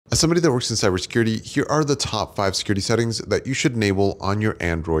As somebody that works in cybersecurity, here are the top 5 security settings that you should enable on your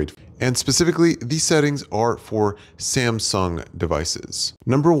Android. And specifically, these settings are for Samsung devices.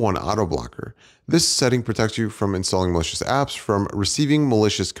 Number 1, auto blocker. This setting protects you from installing malicious apps, from receiving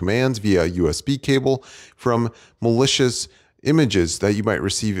malicious commands via USB cable, from malicious images that you might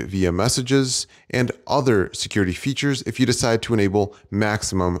receive via messages, and other security features if you decide to enable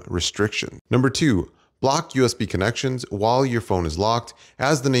maximum restriction. Number 2, block USB connections while your phone is locked.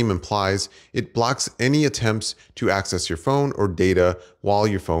 As the name implies, it blocks any attempts to access your phone or data while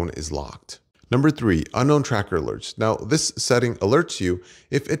your phone is locked. Number 3, unknown tracker alerts. Now, this setting alerts you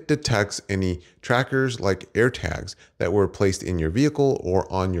if it detects any trackers like AirTags that were placed in your vehicle or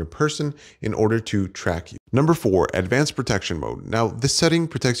on your person in order to track you. Number 4, advanced protection mode. Now, this setting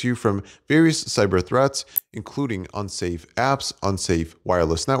protects you from various cyber threats, including unsafe apps, unsafe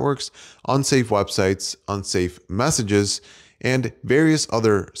wireless networks, unsafe websites, unsafe messages, and various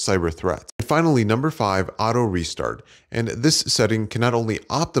other cyber threats. And finally, number 5, auto restart. And this setting can not only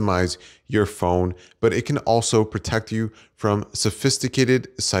optimize your phone, but it can also protect you from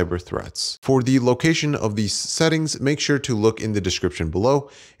sophisticated cyber threats. For the location of these settings, make sure to look in the description below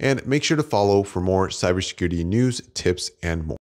and make sure to follow for more cybersecurity news, tips, and more.